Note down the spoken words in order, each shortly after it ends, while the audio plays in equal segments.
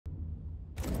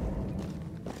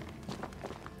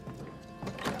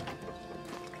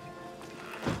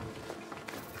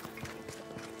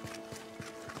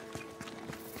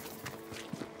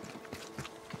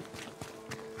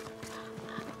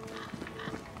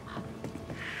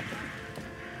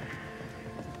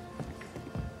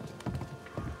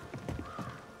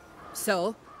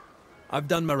So? I've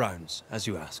done my rounds, as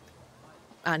you asked.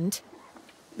 And?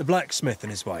 The blacksmith and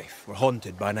his wife were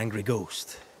haunted by an angry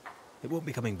ghost. It won't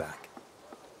be coming back.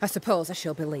 I suppose I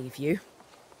shall believe you.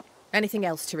 Anything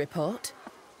else to report?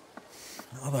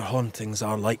 Other hauntings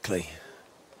are likely.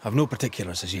 I've no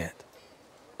particulars as yet.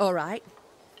 All right.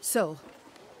 So,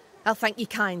 I'll thank you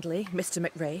kindly, Mr.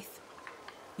 McWraith.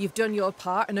 You've done your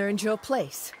part and earned your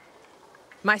place.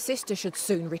 My sister should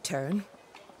soon return.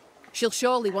 She'll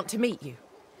surely want to meet you.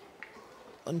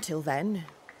 Until then,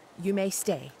 you may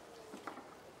stay.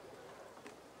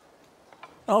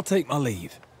 I'll take my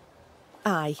leave.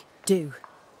 I do.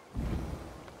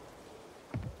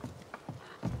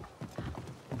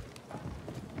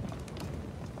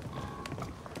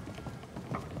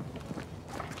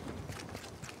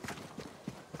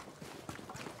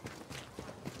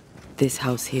 This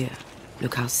house here,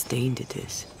 look how stained it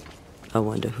is. I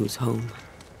wonder who's home.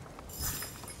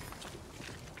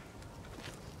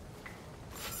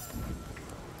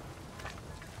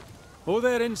 Oh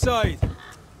there inside.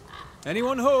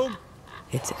 Anyone home?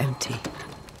 It's empty.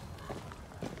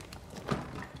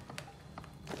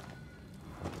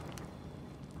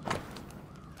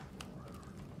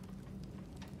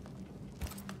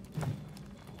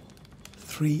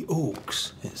 Three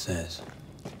Oaks, it says.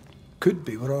 Could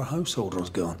be where our householder's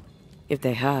gone. If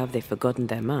they have, they've forgotten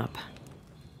their map.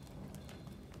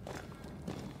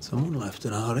 Someone left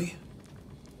in a hurry.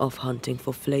 Off hunting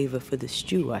for flavor for the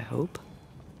stew, I hope.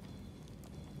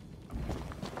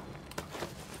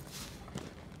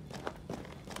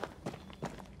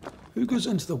 Who goes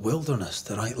into the wilderness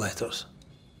to write letters?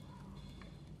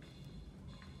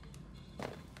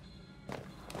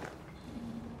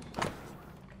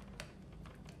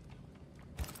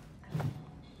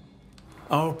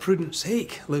 Our Prudence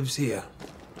lives here.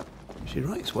 She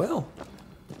writes well.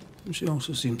 And she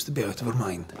also seems to be out of her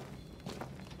mind.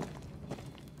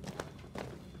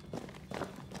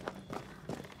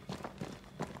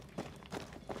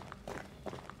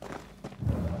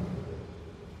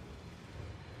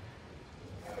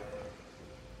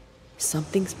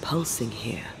 Something's pulsing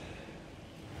here.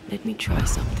 Let me try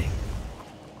something.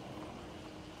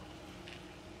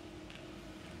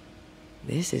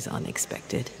 This is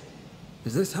unexpected.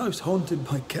 Is this house haunted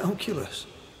by calculus?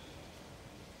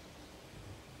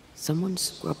 Someone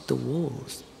scrubbed the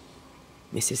walls.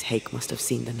 Mrs. Hake must have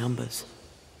seen the numbers.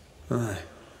 Aye,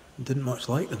 didn't much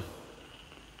like them.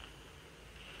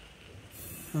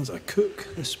 As a cook,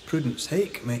 this Prudence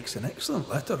Hake makes an excellent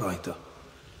letter writer.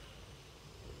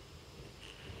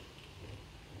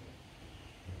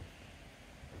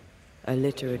 A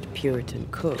literate Puritan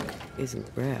cook isn't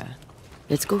rare.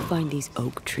 Let's go find these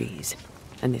oak trees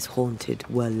and this haunted,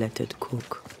 well-lettered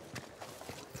cook.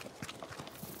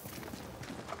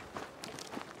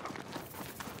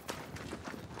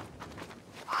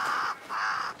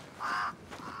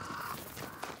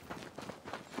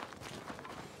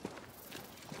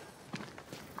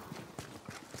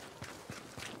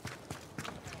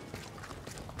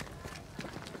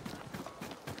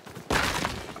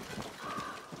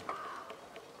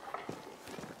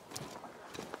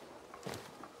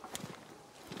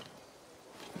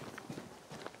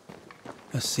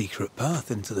 A secret path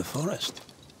into the forest.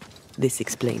 This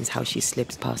explains how she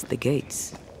slips past the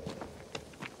gates.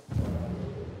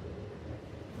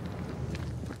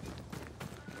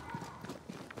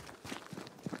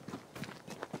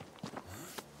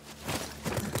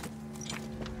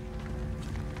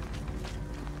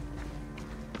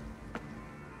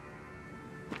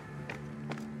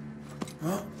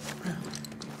 Oh.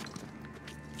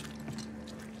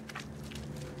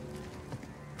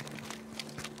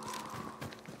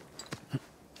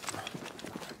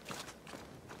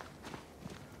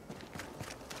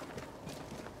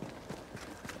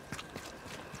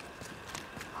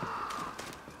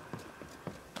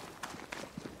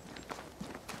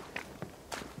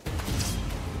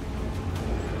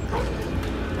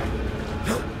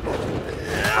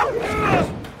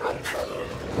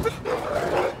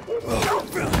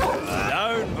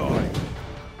 Down, boy.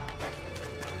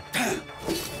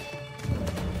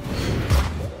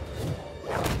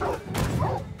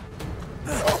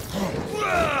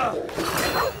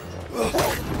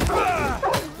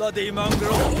 Bloody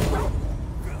mongrel.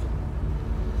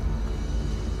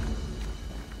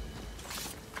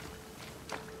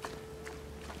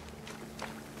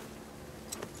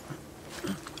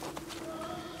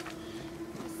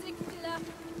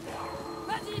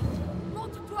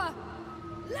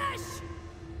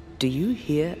 Do you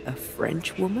hear a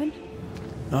French woman?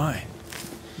 Aye,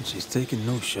 and she's taking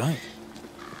no shite.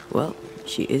 Well,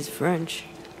 she is French.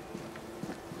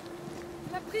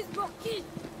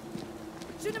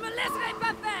 Je ne me laisserai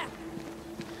pas faire!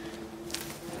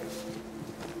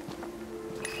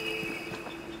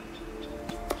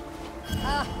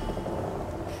 Ah!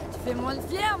 Tu fais moins le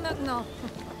fier maintenant!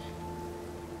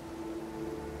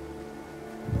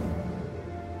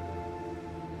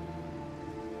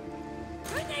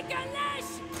 Venez,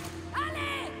 Ganesh!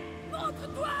 Allez!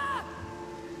 Montre-toi!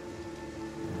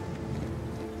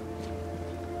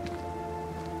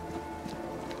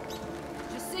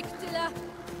 Je sais que t'es là!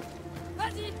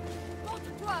 Vas-y!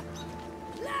 Montre-toi!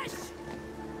 Lâche!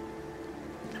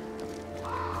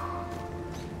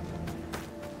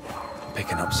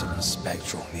 Picking up something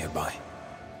spectral nearby.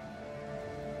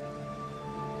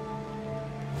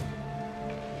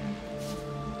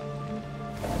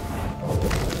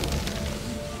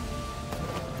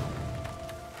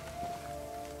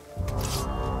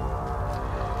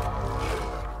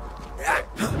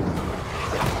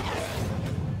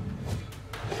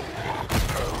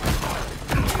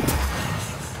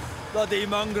 Bloody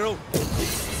mongrel!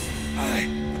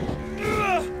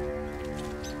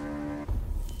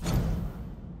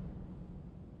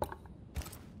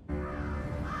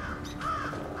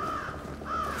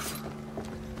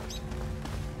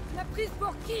 La prise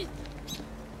pour qui?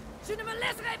 Je ne me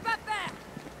laisserai pas faire!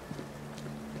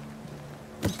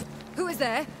 Who is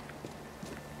there?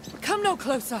 Come no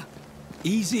closer!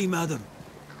 Easy, madam.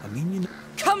 I mean, you know.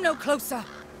 Come no closer!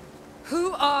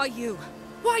 Who are you?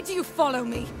 Why do you follow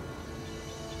me?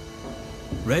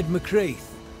 Red McCraith,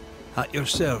 at your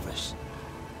service.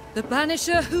 The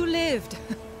Banisher who lived.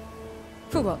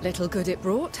 For what little good it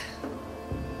brought.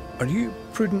 Are you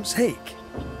Prudence Hake?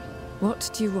 What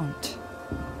do you want?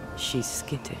 She's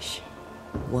skittish.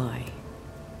 Why?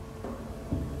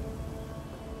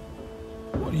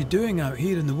 What are you doing out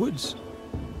here in the woods?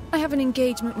 I have an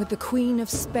engagement with the Queen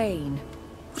of Spain.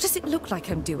 What does it look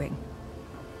like I'm doing?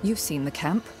 You've seen the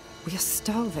camp. We are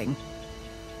starving.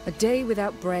 A day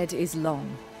without bread is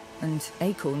long, and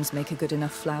acorns make a good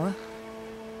enough flour.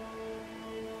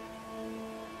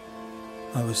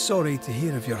 I was sorry to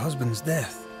hear of your husband's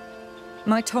death.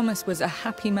 My Thomas was a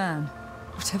happy man,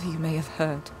 whatever you may have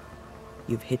heard.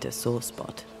 You've hit a sore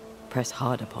spot. Press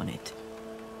hard upon it.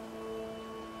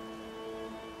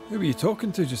 Who were you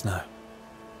talking to just now?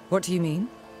 What do you mean?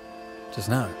 Just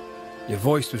now. Your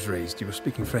voice was raised. You were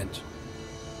speaking French.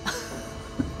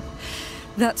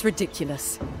 That's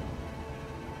ridiculous.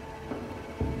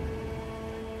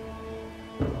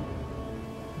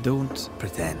 Don't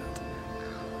pretend.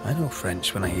 I know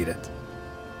French when I hear it.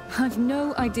 I've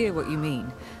no idea what you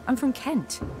mean. I'm from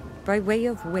Kent, by way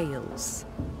of Wales.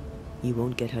 You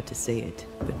won't get her to say it,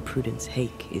 but Prudence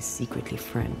Hake is secretly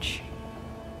French.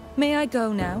 May I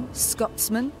go now,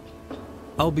 Scotsman?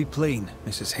 I'll be plain,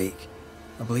 Mrs. Hake.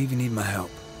 I believe you need my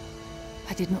help.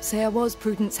 I did not say I was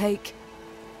Prudence Hake.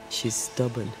 She's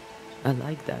stubborn. I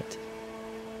like that.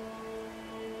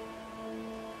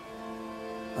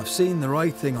 I've seen the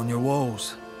writing on your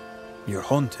walls. You're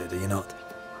haunted, are you not?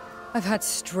 I've had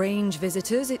strange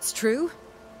visitors, it's true.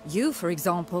 You, for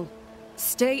example.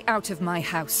 Stay out of my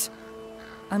house.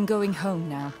 I'm going home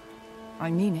now. I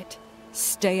mean it.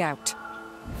 Stay out.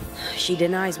 She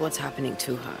denies what's happening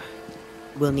to her.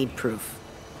 We'll need proof.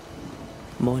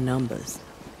 More numbers.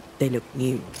 They look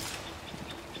new.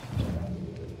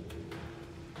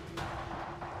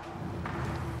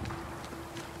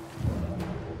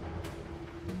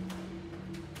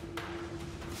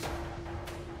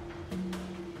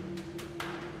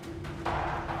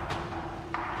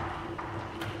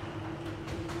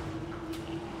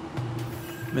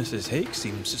 Mrs. Hake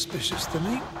seems suspicious to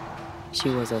me. She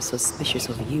was as suspicious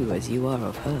of you as you are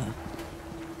of her.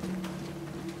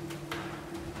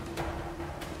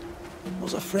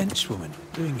 What's a Frenchwoman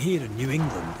doing here in New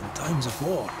England in times of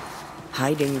war?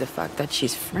 Hiding the fact that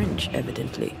she's French,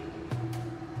 evidently.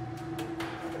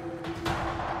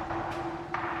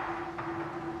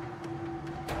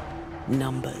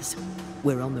 Numbers.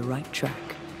 We're on the right track.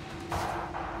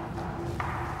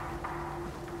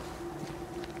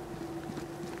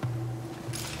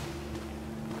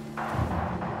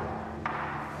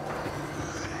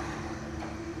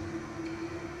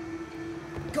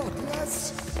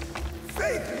 Godless!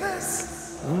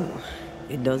 Faithless! Oh,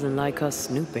 it doesn't like us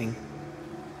snooping.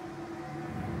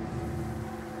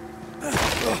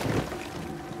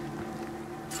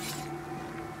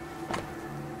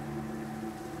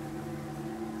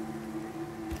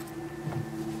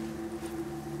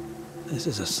 This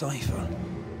is a cipher.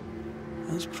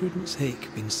 Has Prudence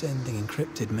Hake been sending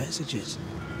encrypted messages?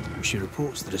 She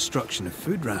reports the destruction of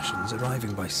food rations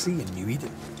arriving by sea in New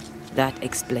Eden. That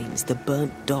explains the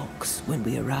burnt docks when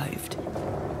we arrived.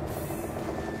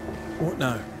 What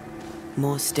now?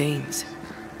 More stains.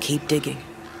 Keep digging.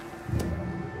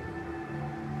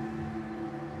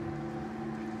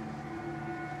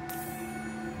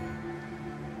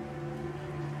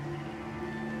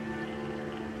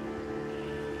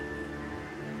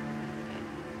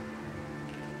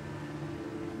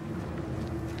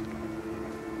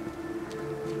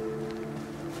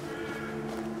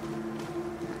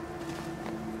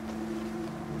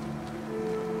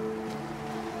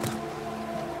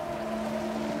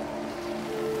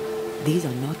 These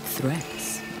are not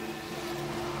threats.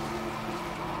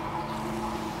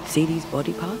 See these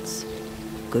body parts?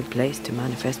 Good place to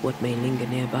manifest what may linger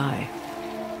nearby.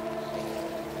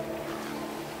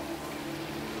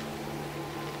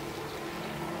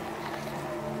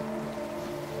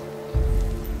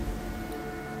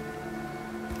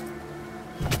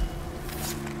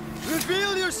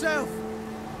 Reveal yourself!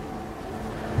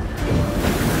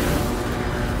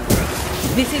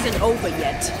 This isn't over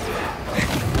yet.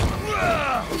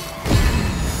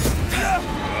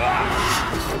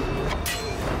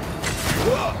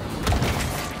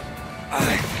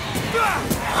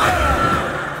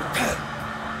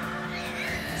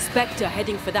 Spectre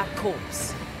heading for that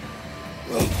corpse.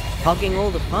 Hogging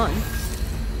all the fun.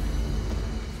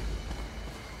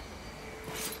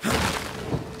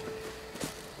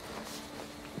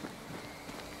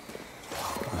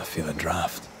 I feel a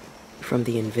draft. From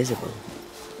the invisible.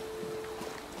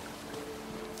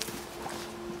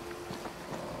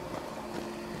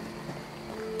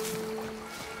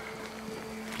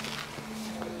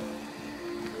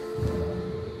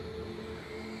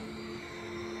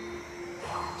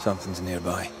 Something's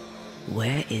nearby.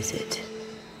 Where is it?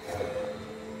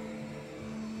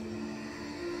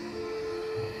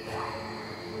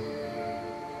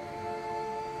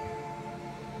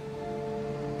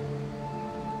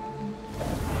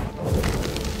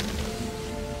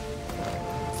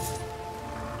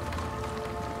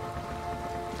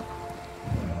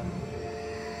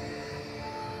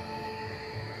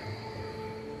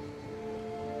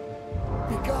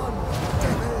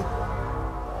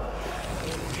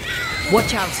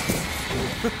 Watch out!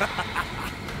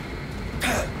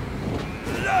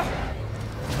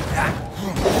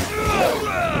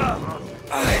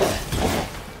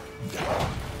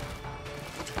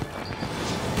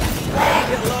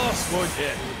 Get lost, won't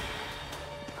you?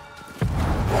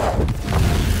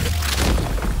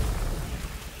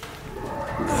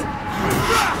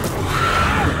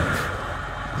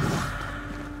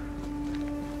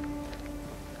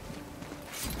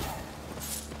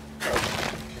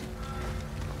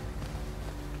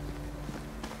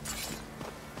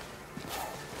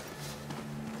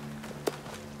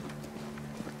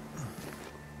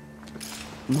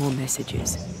 More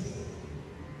messages.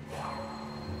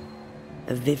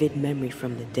 A vivid memory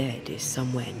from the dead is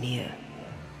somewhere near.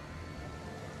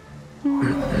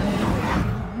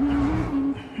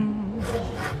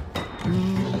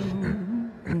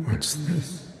 What's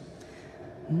this?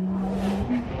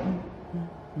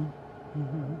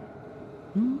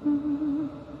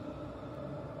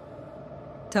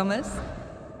 Thomas?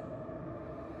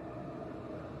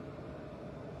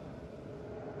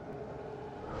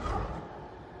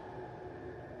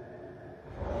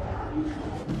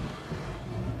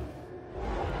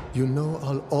 You know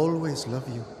I'll always love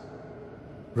you,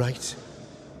 right?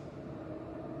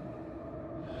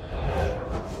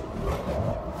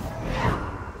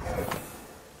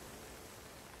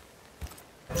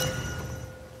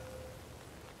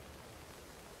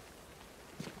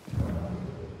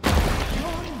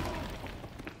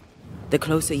 The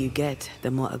closer you get,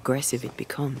 the more aggressive it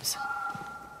becomes.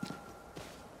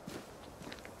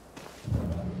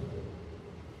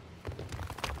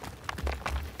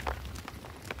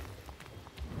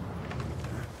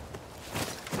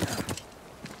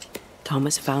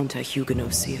 Thomas found her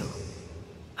Huguenot seal.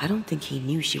 I don't think he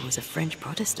knew she was a French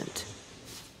Protestant.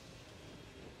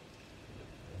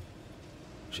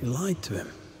 She lied to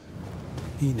him.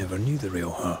 He never knew the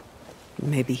real her.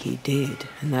 Maybe he did,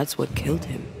 and that's what killed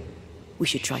him. We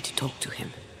should try to talk to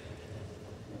him.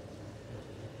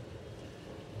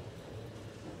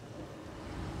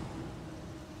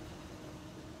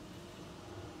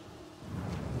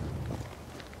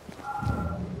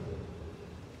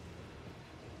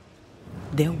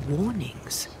 They're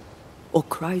warnings, or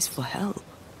cries for help.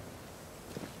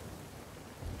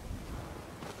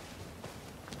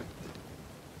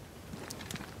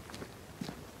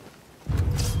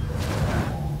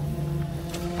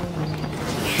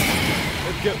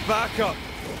 Let's get back up!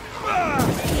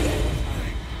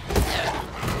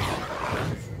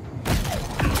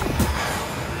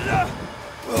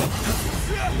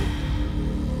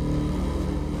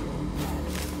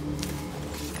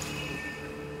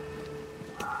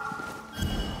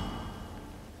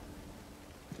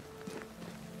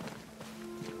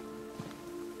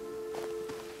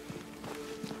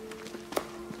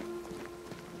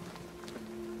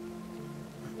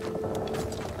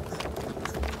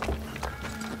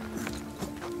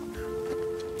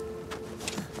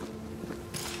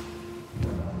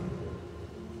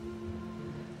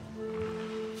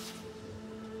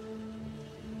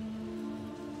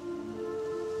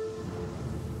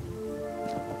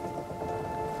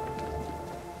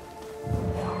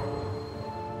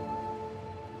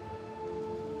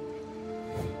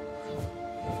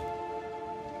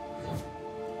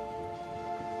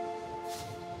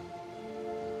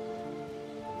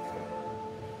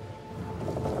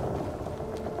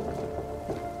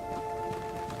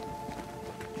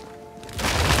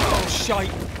 shite!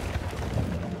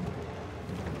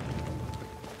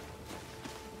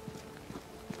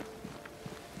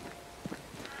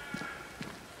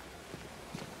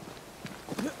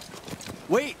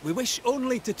 Wait, we wish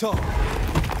only to talk.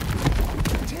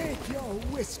 Take your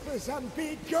whispers and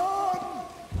be gone!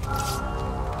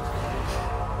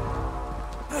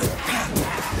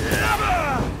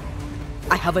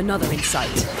 I have another in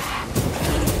sight.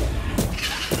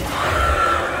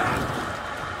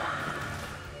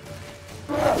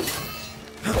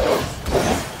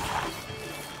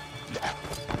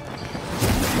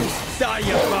 Die,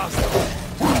 you bastard!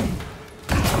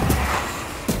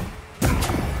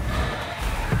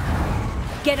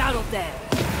 Get out of there!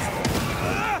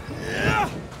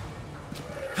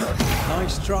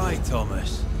 Nice try,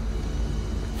 Thomas.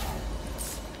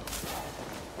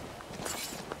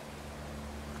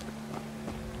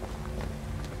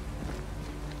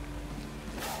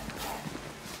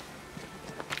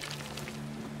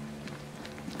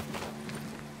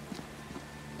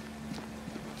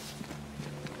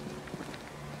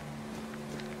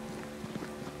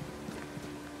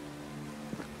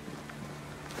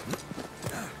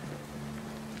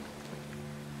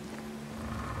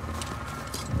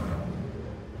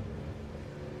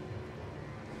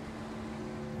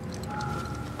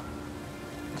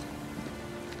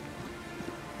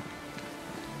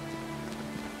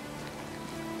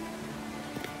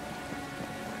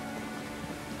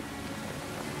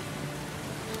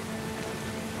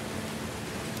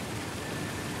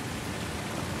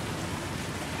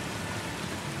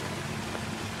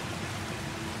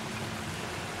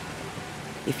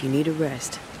 If you need a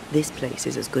rest, this place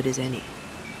is as good as any.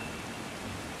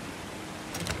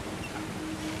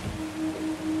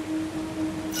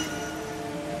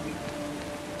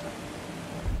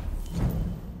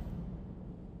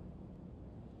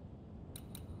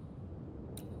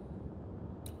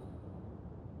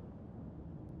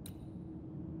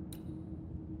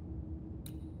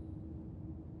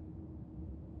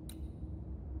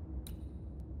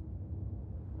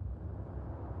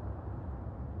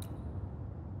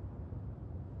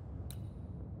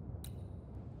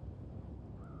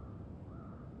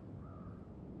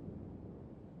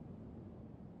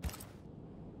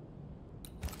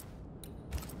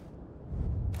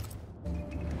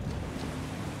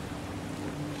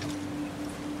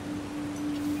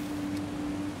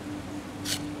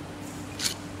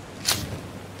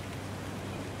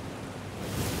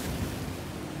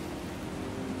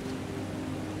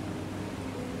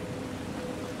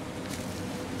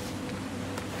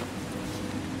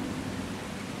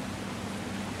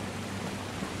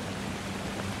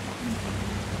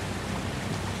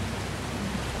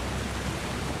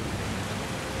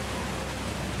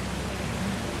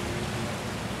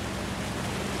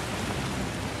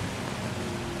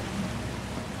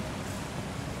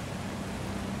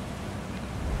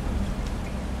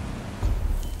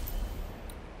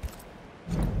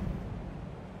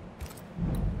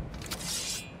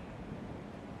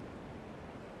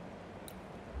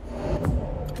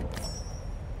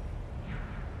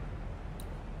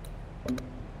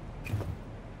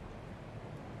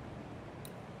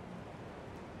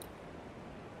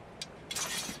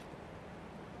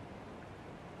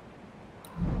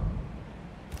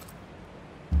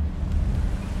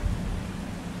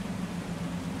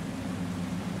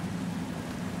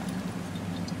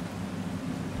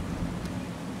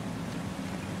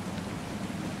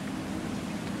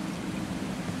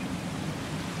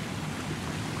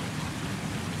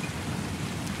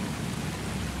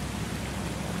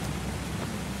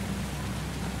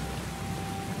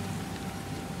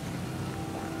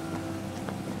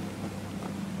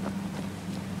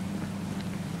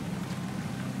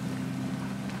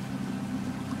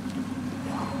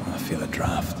 Feel a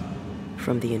draft.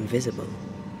 From the invisible.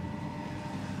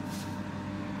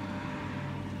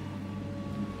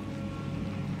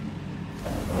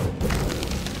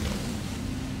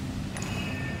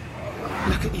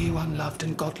 Look at you, unloved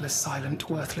and godless, silent,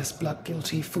 worthless,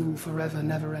 blood-guilty fool, forever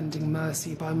never-ending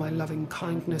mercy by my loving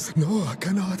kindness. No, I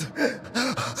cannot.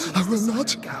 I will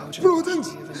not.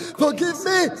 Prudence, forgive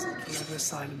me! Forever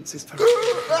silence is forever.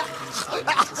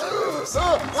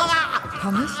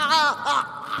 Thomas?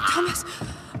 Thomas!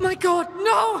 My God,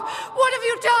 no! What have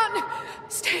you done?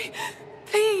 Stay,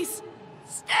 please!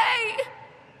 Stay!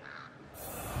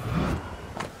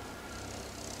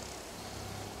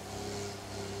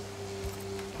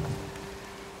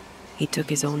 He took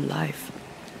his own life.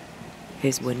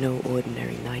 His were no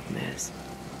ordinary nightmares.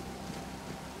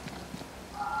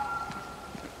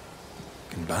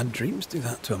 Can bad dreams do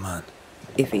that to a man?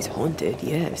 If he's haunted,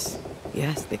 yes.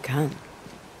 Yes, they can.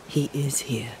 He is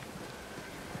here.